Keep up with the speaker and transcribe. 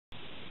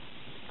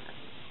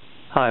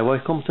Hi,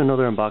 welcome to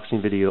another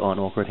unboxing video on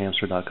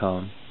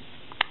awkwardhamster.com.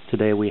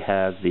 Today we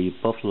have the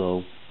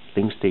Buffalo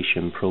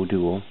LinkStation Pro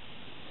Dual.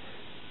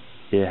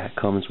 It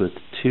comes with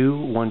two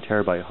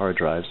 1TB hard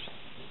drives.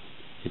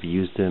 If you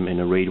use them in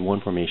a RAID 1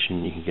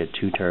 formation, you can get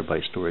 2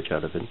 TB storage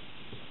out of it.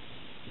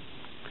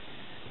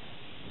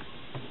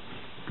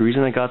 The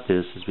reason I got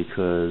this is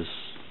because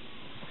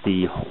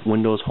the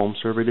Windows Home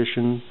Server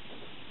Edition,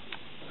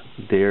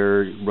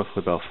 they're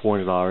roughly about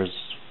 $400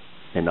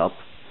 and up.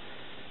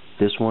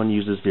 This one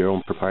uses their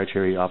own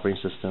proprietary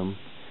operating system,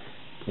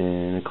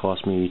 and it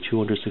cost me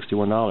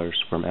 $261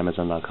 from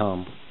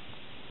Amazon.com.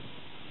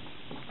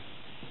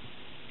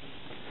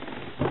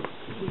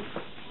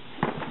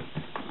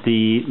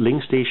 The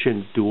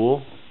LinkStation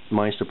Dual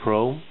minus the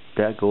Pro,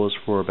 that goes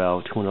for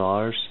about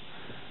 $200,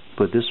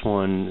 but this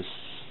one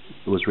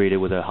was rated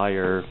with a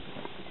higher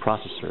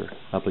processor.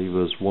 I believe it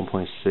was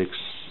 1.6.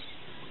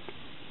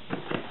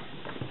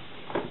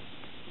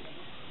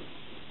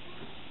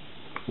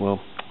 Well,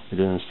 it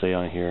didn't say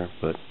on here,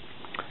 but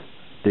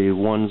the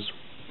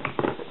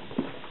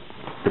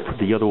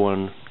other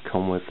one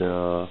come with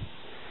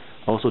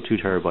also 2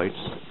 TB,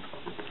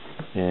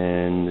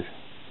 and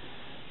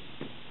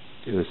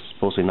it was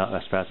supposedly not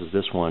as fast as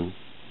this one.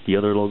 The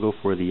other logo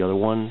for the other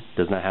one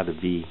does not have a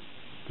V.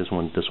 This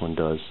one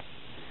does.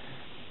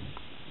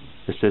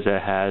 It says that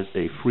it has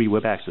a free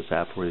web access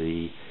app for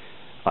the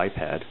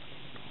iPad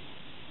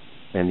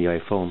and the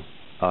iPhone.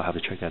 I'll have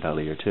to check that out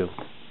later too.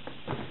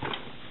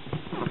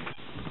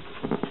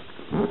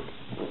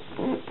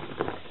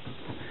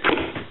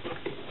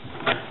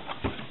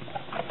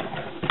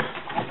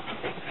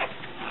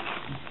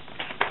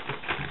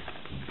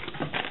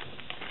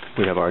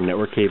 We have our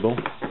network cable,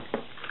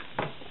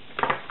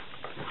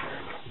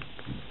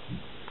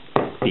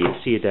 the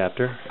AC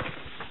adapter,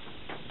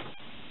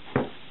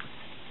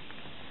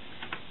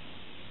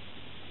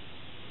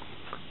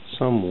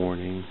 some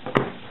warning,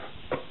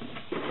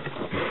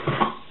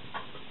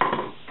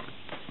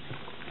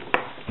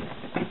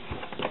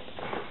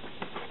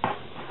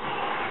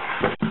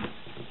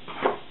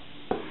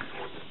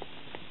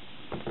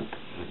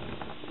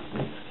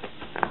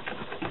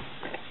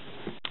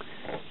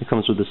 it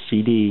comes with a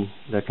CD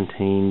that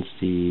contains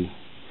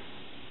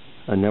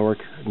a network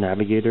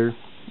navigator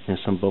and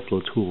some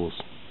Buffalo tools.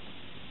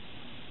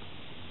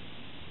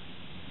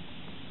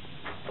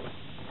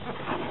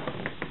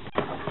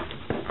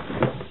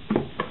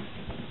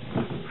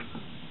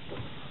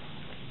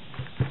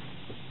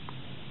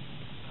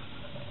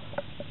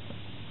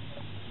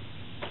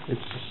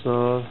 It's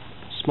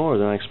smaller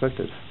than I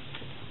expected.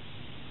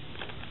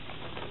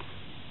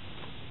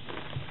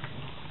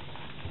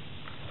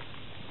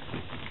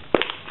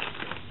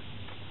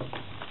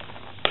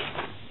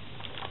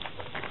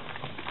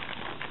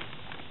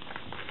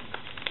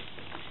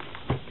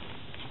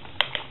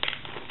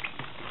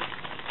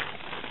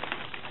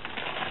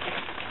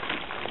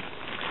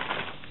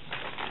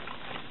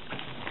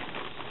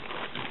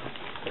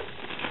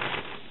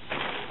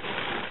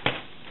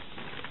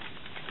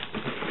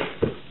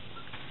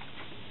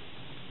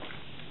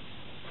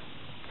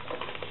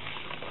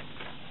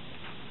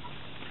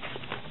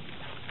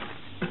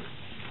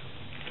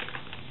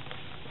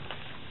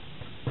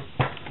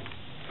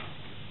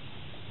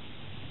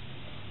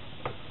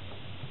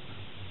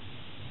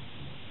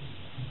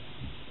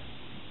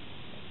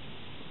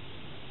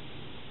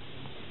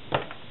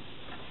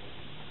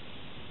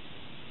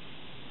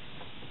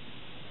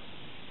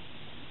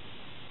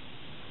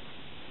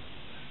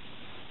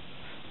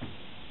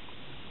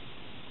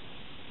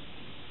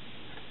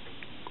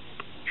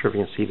 Sure if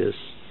you can see this.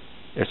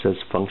 It says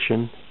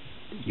function,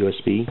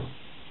 USB,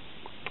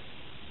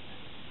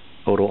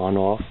 auto on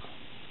off,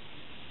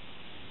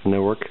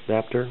 network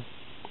adapter,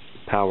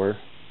 power.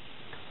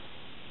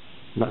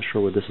 I'm not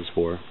sure what this is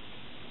for.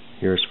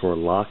 Here's for a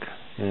lock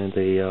and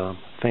a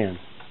fan.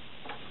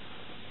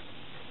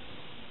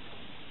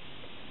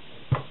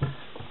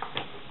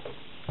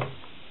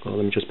 Well,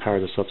 let me just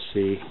power this up,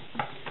 see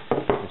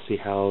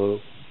how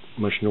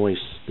much noise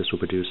this will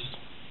produce.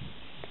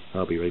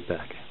 I'll be right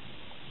back.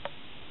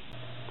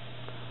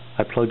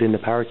 I plugged in the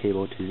power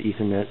cable to the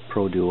Ethernet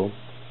Pro Dual,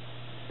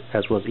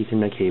 as well as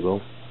Ethernet cable.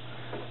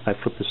 I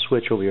flipped the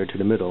switch over here to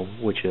the middle,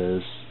 which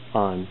is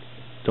on.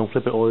 Don't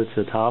flip it all the way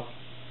to the top,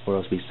 or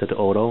else we set to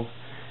auto.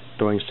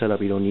 During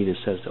setup, you don't need to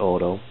set it to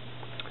auto.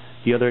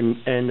 The other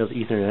end of the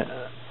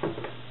Ethernet,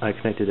 I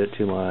connected it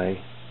to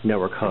my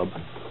network hub.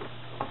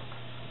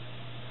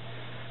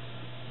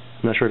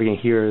 I'm not sure if you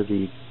can hear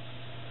the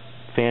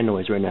fan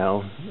noise right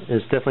now.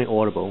 It's definitely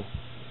audible.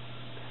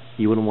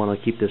 You wouldn't want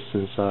to keep this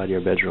inside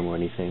your bedroom or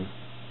anything.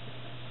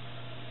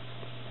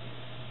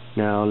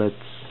 Now let's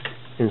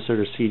insert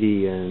a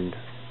CD and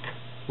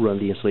run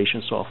the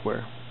installation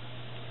software.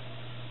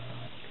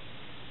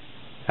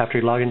 After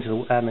you log into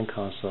the admin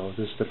console,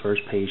 this is the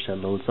first page that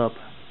loads up.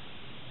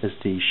 It's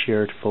the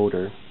shared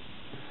folder.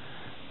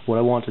 What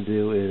I want to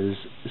do is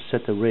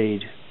set the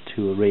RAID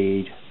to a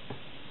RAID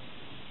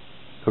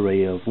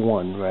array of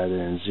 1 rather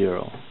than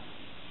 0.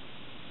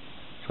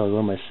 So I'll go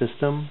to my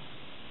system,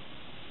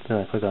 then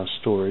I click on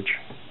storage.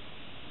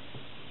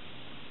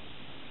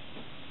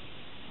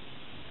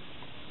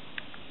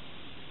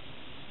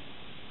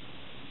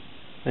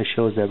 it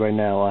shows that right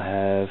now I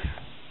have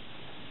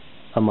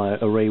on my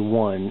array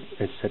 1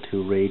 it's set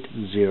to RAID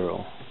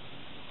 0.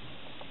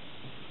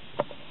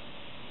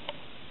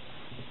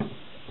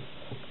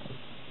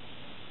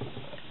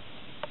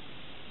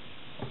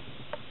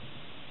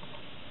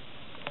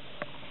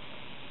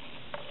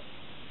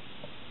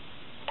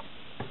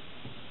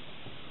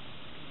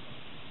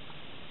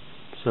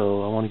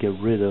 So I want to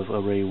get rid of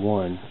array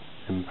 1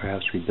 and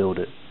perhaps rebuild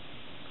it.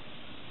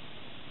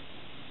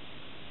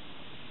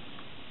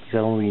 Because I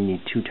don't really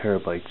need 2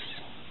 terabytes.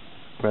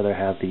 I'd rather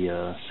have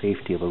the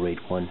safety of array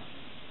 1.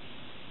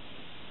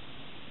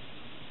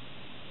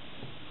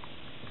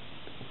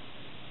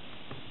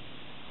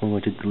 I'm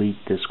going to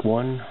delete disk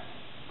 1.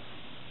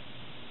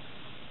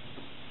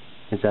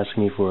 It's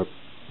asking me for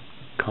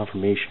a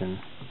confirmation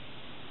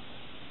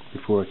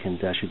before I can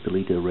actually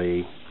delete the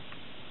array.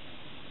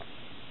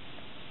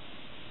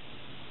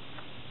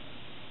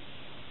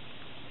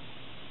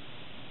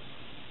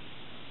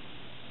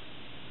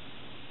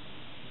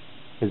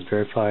 It's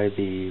verified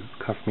the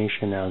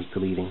confirmation, now is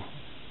deleting.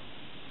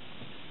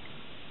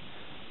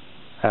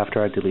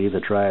 After I deleted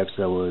the drives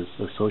that was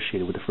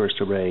associated with the first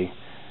array,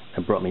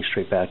 it brought me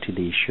straight back to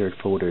the shared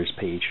folders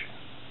page,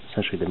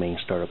 essentially the main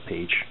startup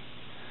page.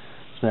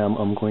 So now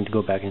I'm going to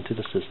go back into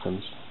the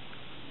systems,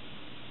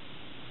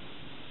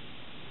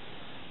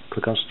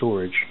 click on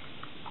storage,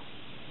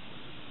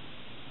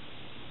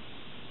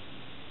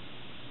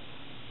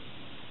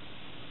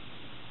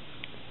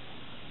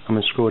 I'm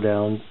going to scroll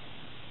down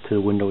to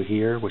the window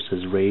here where it says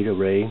RAID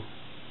array.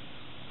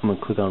 I'm going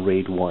to click on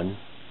RAID 1,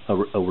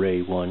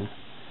 array 1.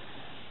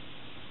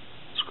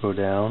 Scroll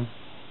down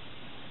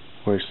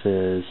where it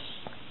says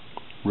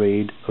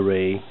RAID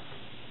array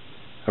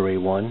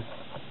 1.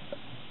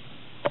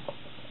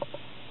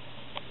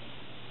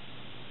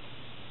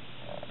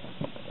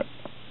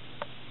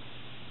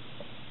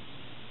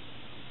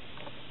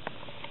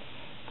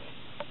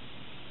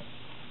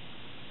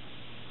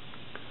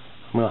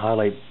 I'm going to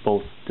highlight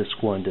both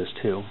disk 1 and disk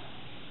 2.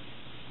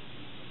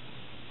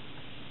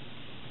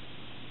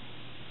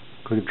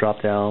 Click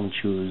drop down,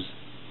 choose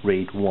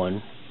RAID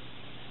 1.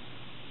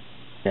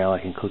 Now I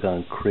can click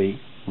on create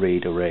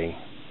RAID array.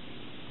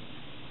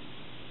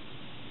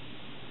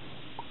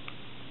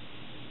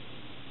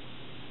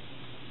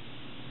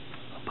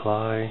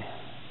 Apply.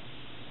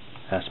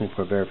 Ask me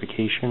for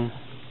verification.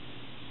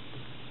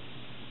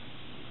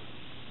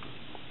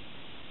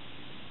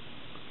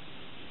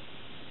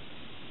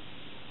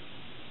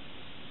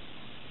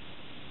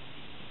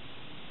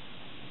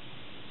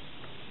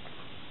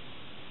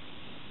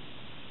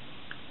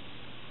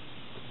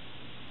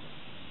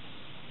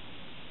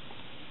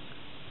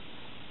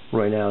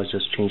 Right now it's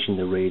just changing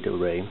the RAID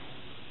array.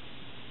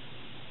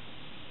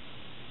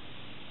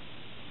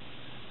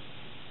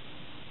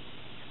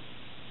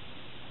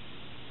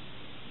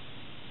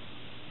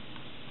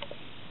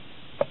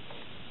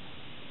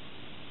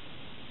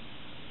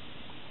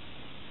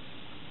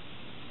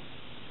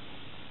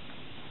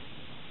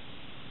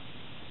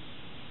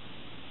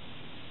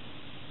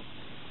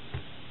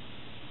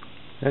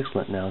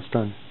 Excellent, now it's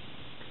done.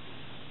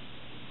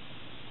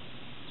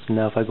 So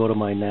now if I go to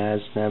my NAS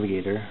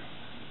navigator,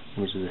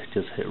 let me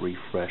just hit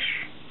refresh.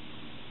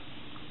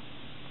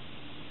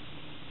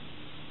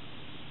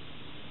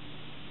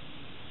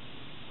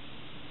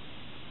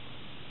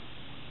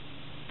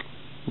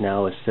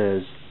 Now it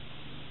says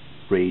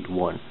RAID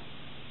 1,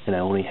 and I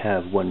only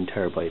have 1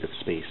 terabyte of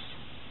space.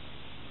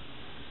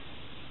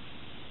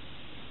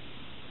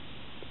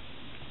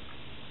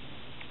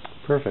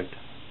 Perfect.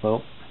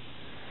 Well,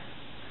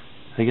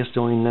 I guess the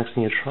only next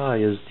thing to try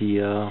is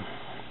the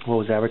what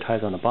was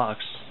advertised on the box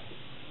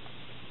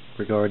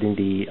regarding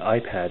the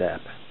iPad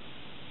app.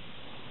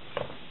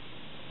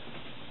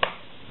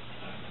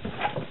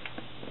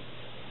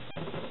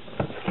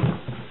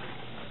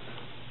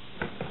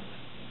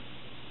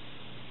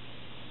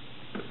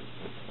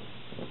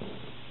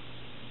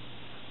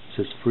 It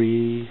says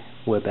free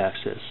web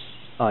access,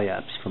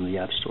 iApps from the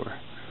App Store.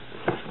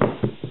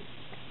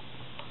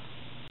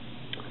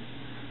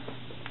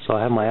 So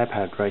I have my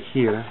iPad right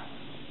here.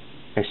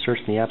 I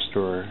searched in the App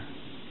Store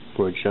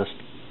for just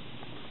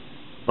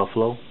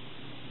Buffalo,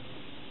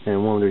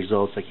 and one of the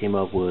results that came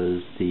up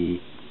was the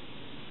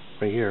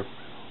right here,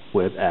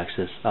 Web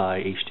Access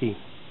iHD.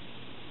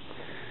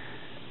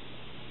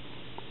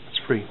 It's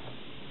free.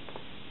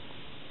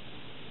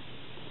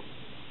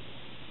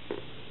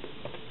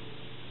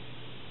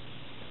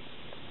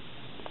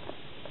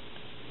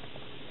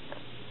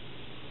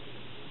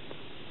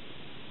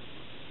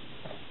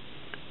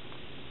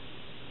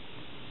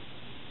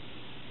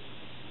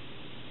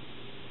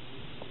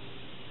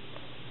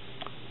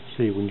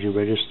 See, when you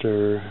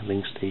register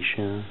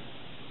LinkStation,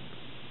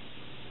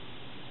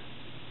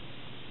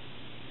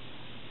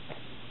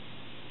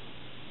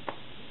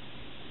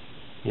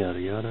 yada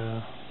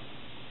yada.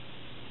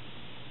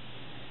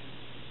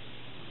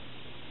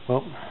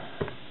 Well,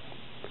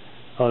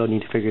 I'll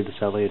need to figure this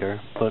out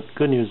later, but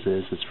good news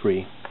is it's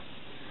free.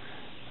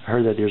 I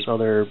heard that there's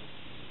other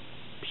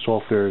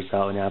softwares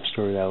out in App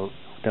Store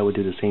that would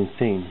do the same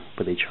thing,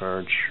 but they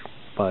charge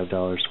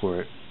 $5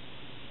 for it.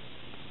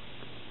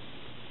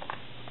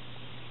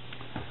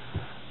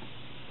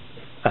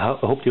 I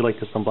hope you like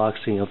this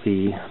unboxing of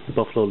the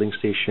Buffalo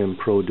LinkStation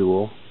Pro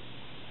Duo.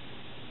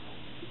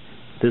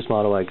 This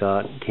model I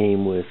got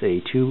came with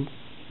a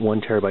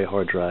 1 terabyte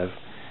hard drive.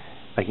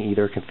 I can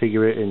either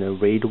configure it in a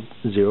RAID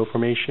 0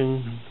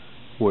 formation,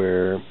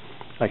 where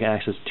I can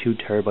access 2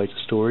 terabytes of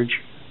storage,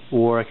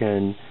 or I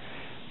can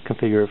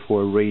configure it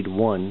for RAID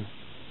 1.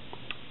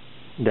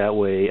 That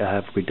way I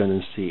have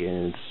redundancy,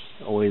 and it's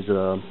always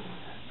a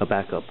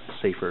backup,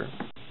 safer.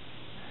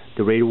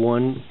 The RAID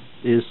 1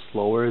 is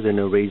slower than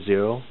a RAID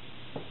 0,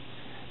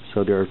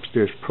 so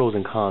there's pros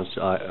and cons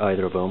to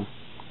either of them.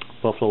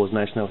 Buffalo was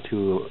nice enough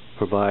to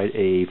provide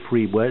a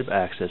free web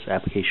access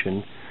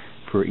application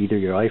for either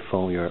your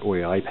iPhone or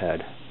your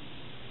iPad.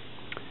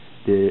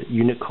 The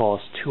unit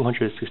costs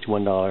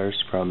 $261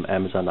 from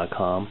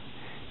Amazon.com.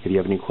 If you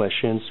have any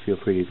questions, feel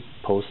free to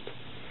post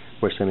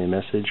or send me a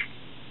message.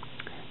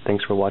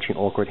 Thanks for watching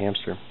Awkward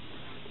Hamster.